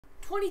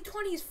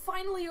2020 is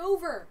finally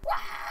over!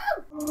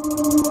 Wow!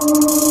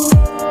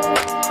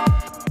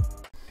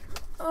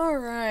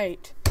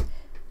 Alright.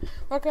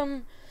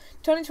 Welcome.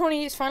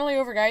 2020 is finally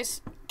over,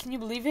 guys. Can you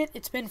believe it?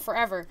 It's been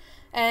forever.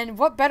 And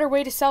what better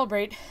way to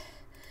celebrate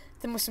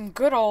than with some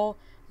good old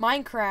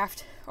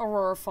Minecraft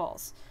Aurora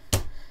Falls.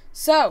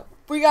 So,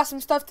 we got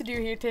some stuff to do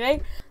here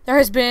today. There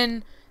has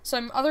been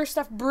some other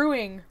stuff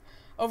brewing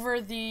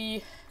over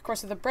the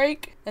course of the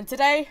break, and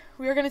today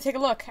we are going to take a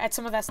look at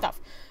some of that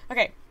stuff.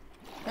 Okay,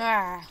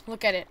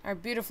 look at it, our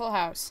beautiful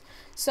house.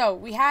 So,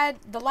 we had,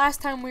 the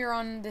last time we were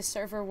on this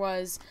server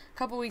was a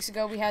couple weeks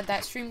ago. We had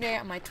that stream day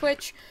on my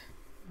Twitch.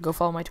 Go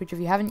follow my Twitch if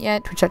you haven't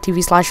yet,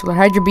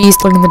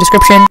 twitch.tv/lordhydrabeast, link in the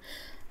description.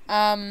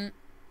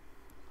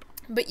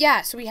 But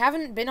yeah, so we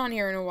haven't been on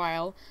here in a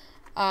while.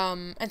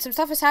 And some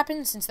stuff has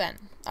happened since then.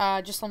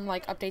 Just some,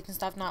 like, updates and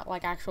stuff, not,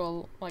 like,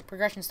 actual, like,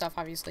 progression stuff,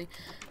 obviously.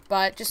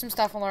 But just some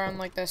stuff around,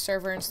 like, the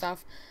server and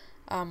stuff,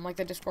 like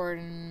the Discord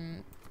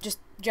and just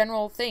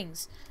general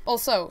things.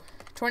 Also,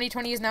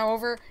 2020 is now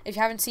over. If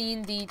you haven't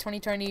seen the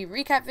 2020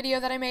 recap video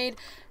that I made,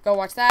 go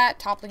watch that.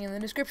 Top link in the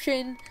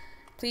description.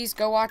 Please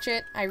go watch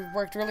it. I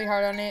worked really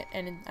hard on it,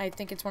 and I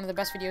think it's one of the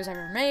best videos I've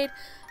ever made.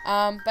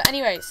 But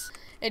anyways,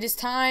 it is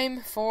time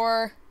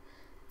for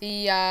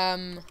the,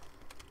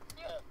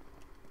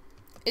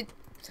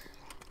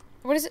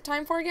 what is it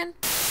time for again?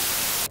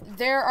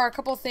 There are a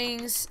couple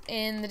things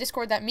in the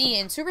Discord that me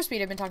and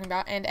Superspeed have been talking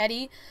about, and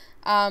Eddie,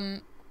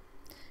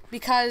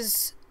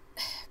 because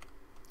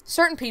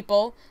certain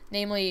people,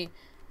 namely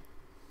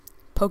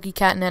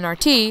PokeCat and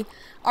NRT,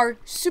 are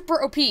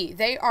super OP.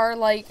 They are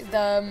like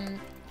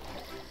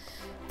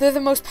they're the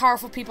most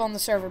powerful people on the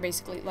server,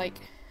 basically. Like,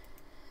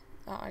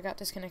 oh, I got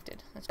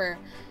disconnected. That's fair.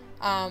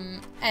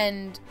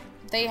 And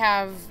they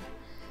have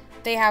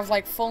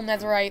like full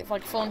netherite,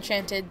 like full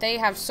enchanted. They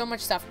have so much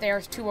stuff. They are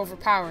too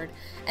overpowered.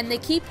 And they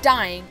keep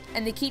dying,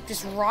 and they keep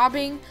just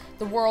robbing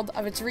the world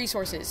of its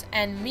resources.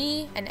 And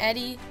me and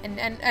Eddie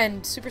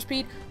and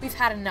Superspeed, we've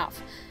had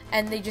enough.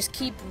 And they just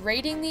keep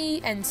raiding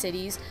the end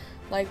cities,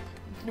 like,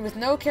 with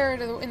no care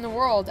in the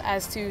world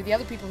as to the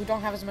other people who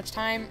don't have as much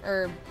time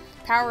or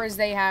power as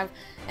they have.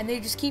 And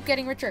they just keep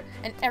getting richer.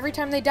 And every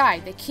time they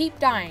die, they keep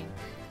dying.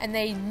 And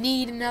they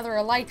need another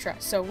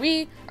elytra. So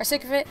we are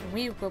sick of it, and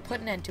we will put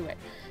an end to it.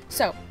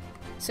 So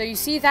you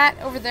see that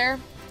over there?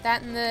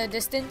 That in the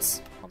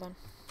distance? Hold on.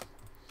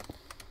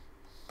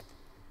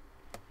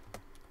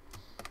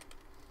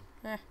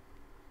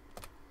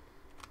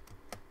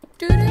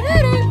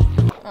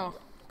 Oh,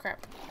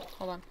 crap.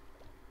 Hold on.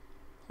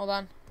 Hold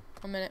on.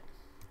 1 minute.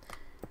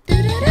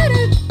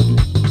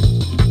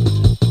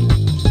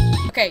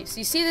 Okay, so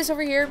you see this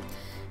over here?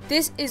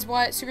 This is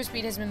what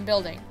Superspeed has been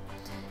building.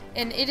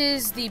 And it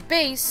is the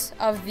base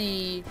of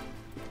the...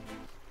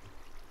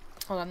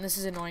 Hold on, this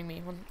is annoying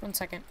me. One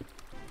second.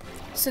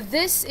 So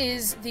this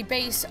is the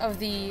base of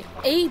the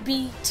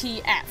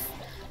ABTF,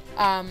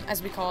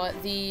 as we call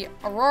it, the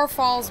Aurora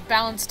Falls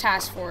Balance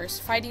Task Force,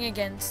 fighting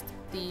against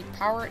the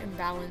power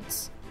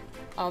imbalance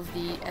of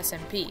the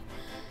SMP.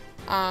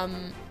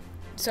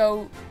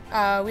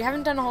 We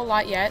haven't done a whole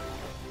lot yet,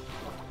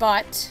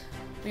 but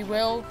we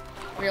will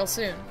real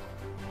soon.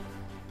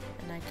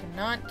 And I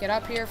cannot get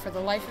up here for the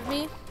life of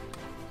me.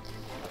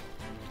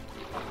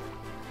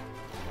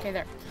 Okay,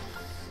 there.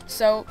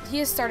 So, he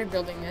has started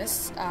building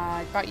this,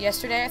 about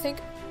yesterday, I think,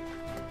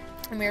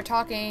 and we were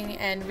talking,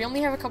 and we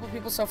only have a couple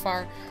people so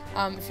far.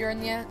 If you're in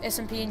the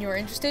SMP and you're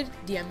interested,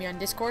 DM me on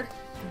Discord,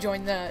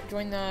 join the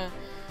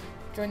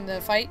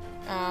fight,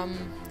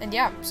 and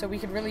yeah, so we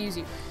could really use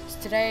you. So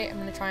today, I'm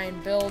gonna try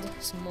and build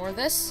some more of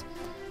this,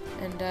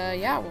 and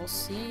yeah, we'll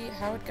see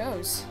how it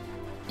goes.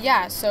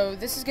 Yeah, so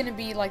this is gonna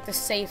be like the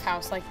safe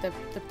house, like the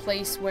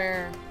place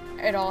where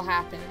it all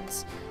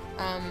happens.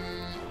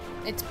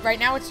 Right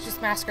now it's just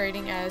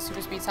masquerading as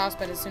Superspeed's house,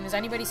 but as soon as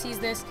anybody sees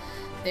this,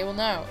 they will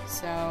know.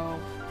 So,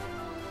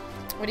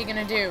 what are you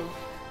gonna do?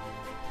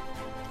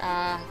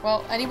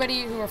 Well,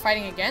 anybody who we're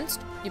fighting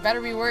against, you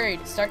better be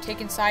worried. Start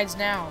taking sides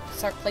now.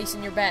 Start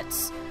placing your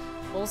bets.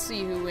 We'll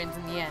see who wins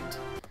in the end.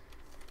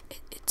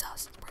 It's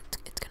us.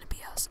 It's gonna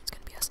be us. It's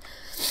gonna be us.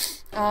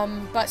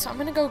 So I'm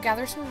gonna go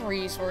gather some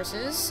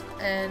resources,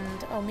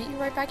 and I'll meet you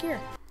right back here.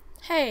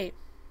 Hey.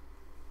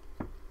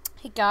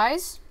 Hey,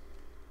 guys.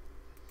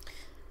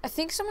 I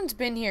think someone's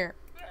been here.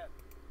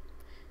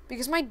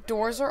 Because my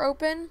doors are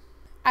open.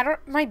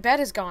 My bed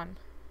is gone.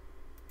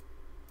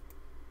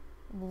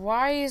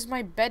 Why is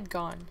my bed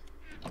gone?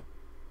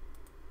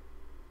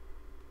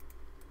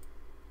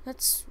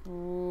 That's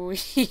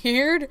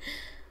weird.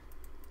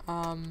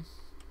 I don't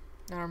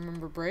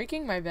remember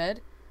breaking my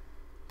bed.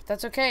 But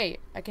that's okay.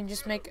 I can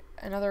just make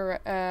another,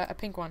 a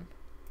pink one.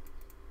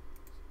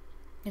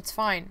 It's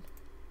fine.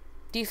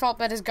 Default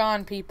bed is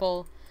gone,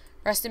 people.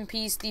 Rest in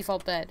peace,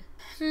 default bed.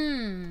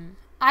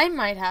 I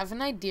might have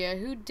an idea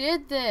who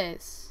did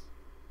this.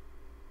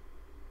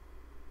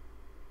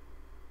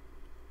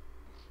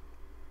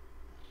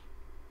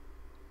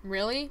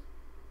 Really?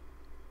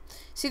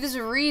 See, there's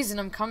a reason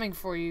I'm coming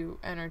for you,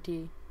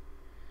 NRT.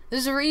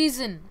 There's a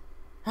reason.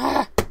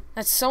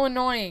 That's so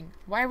annoying.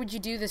 Why would you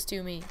do this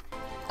to me?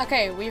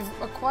 Okay, we've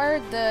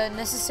acquired the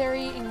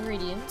necessary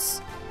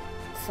ingredients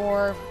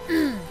for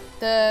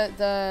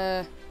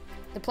the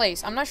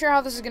place. I'm not sure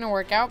how this is gonna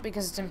work out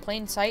because it's in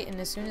plain sight, and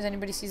as soon as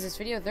anybody sees this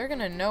video, they're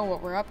gonna know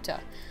what we're up to.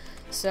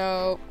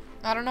 So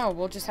I don't know.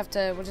 We'll just have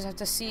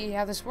to see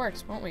how this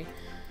works, won't we?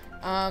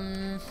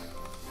 What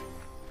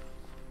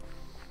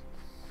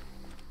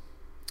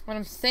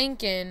I'm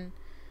thinking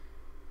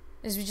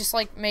is we just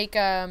like make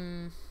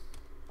an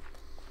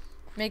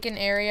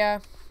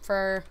area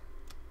for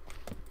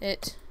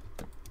it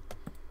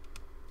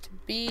to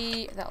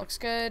be. That looks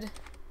good.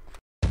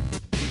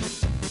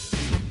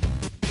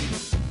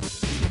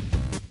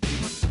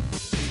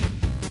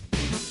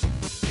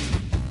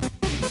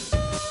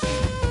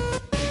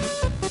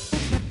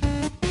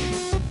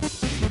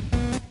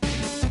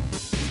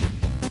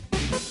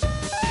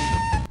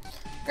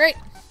 Great.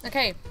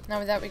 Okay,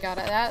 now that we got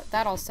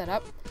that all set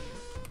up,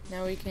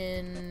 now we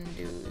can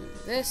do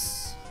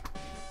this.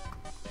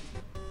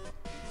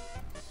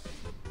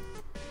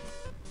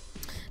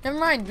 Never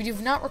mind, we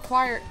have not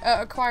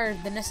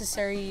acquired the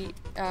necessary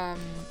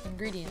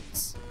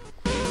ingredients.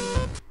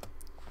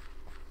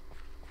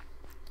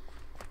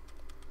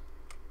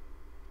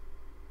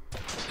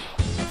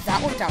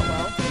 That worked out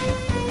well.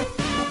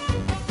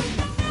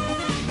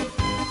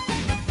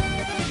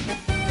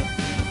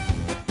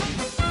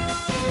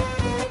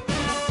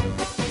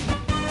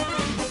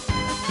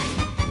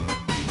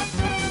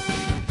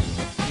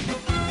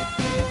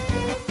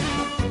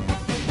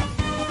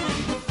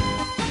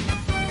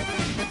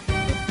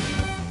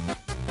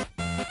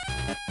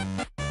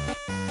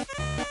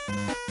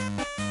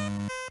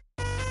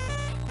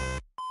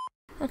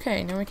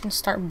 Okay, now we can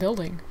start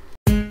building.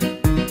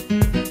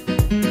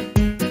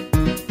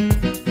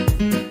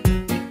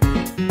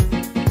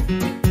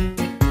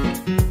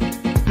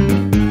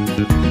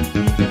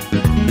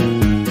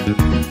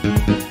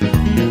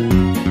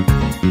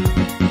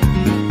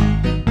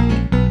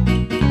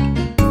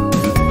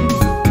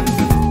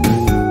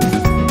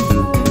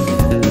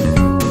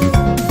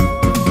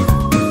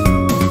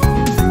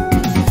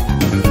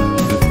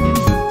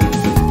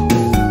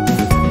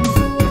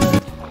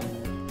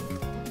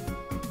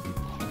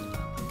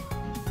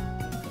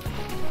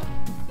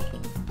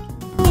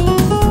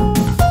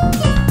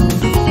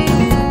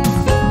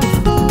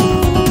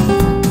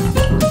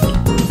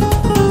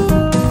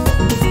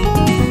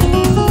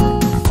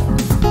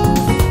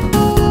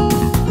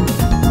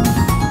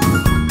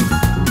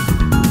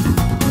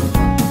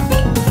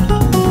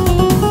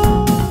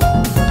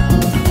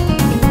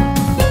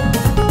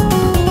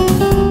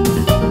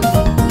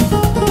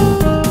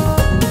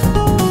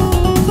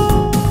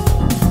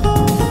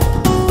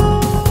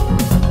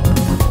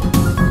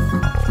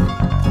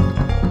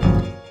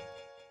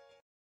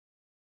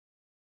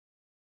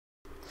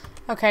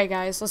 Okay,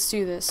 guys, let's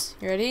do this.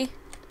 You ready?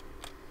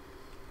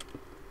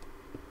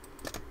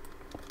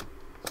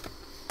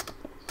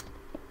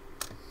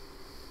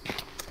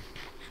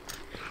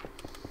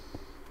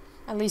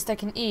 At least I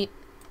can eat.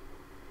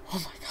 Oh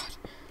my god.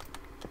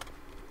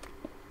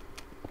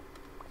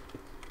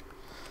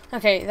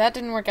 Okay, that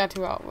didn't work out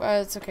too well.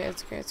 It's okay,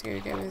 it's okay, it's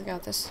okay, we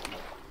got this.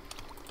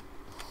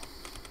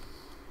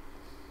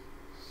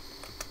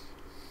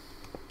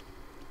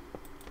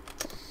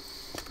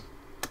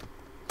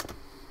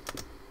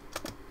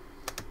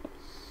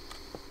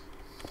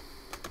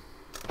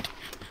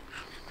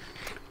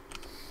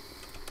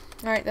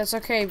 Alright, that's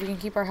okay. We can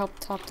keep our health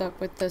topped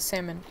up with the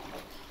salmon.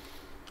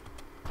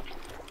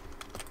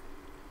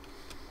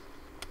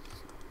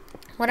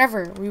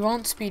 Whatever. We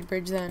won't speed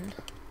bridge then.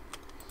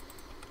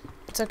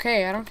 It's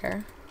okay. I don't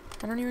care.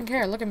 I don't even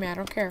care. Look at me. I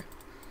don't care.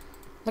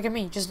 Look at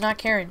me. Just not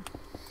caring.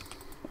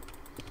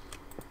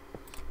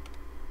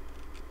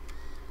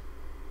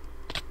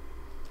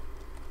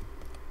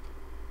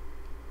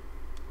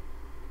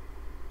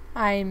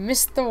 I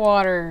missed the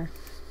water.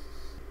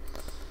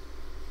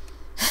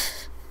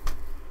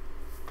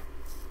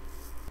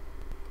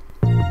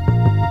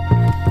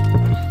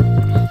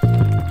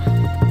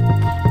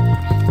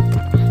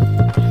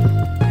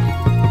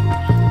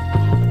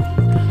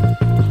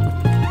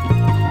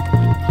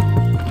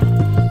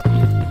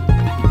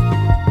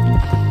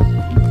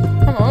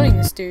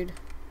 Dude,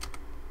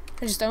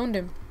 I just owned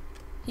him.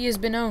 He has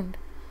been owned.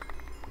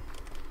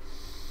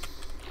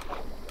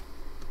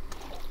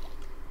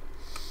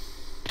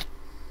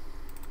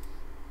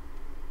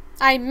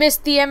 I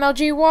missed the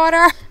MLG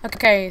water.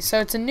 Okay, so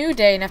it's a new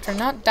day, and after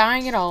not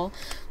dying at all,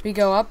 we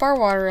go up our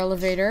water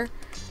elevator.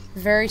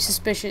 Very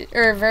suspicious,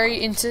 or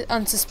very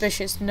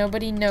unsuspicious.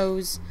 Nobody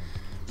knows.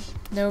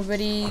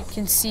 Nobody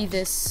can see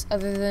this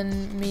other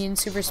than me and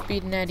Super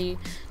Speed and Eddie.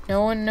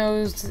 No one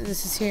knows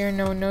this is here.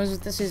 No one knows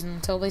what this is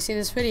until they see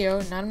this video,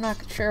 and I'm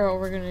not sure what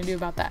we're going to do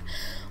about that.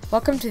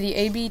 Welcome to the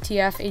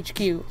ABTF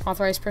HQ.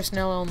 Authorized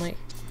personnel only.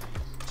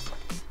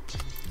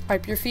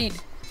 Wipe your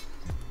feet.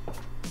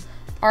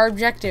 Our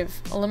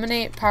objective: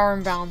 eliminate power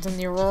imbalance in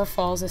the Aurora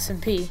Falls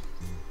SMP.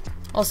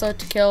 Also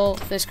to kill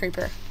this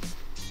creeper.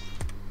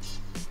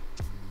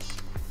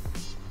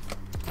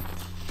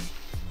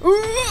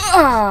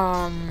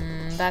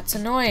 That's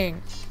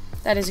annoying.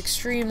 That is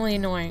extremely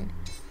annoying.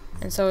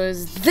 And so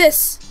is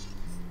this.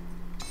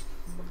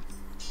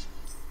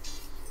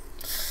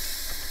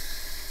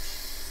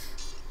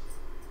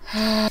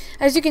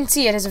 As you can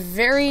see, it has a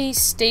very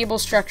stable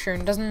structure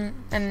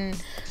and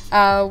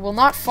will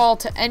not fall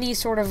to any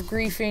sort of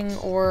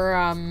griefing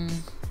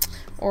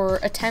or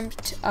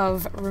attempt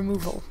of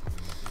removal.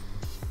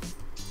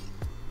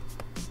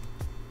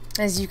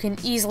 As you can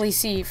easily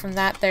see from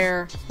that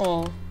there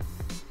hole.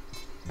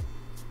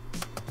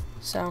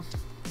 So,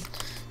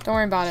 don't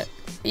worry about it.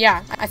 But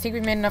yeah, I think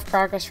we've made enough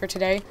progress for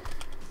today.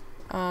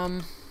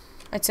 I'd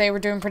say we're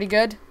doing pretty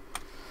good.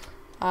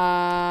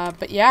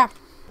 But yeah.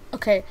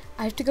 Okay,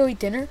 I have to go eat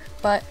dinner,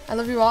 but I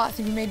love you all. I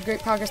think we made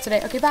great progress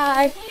today. Okay,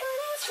 bye!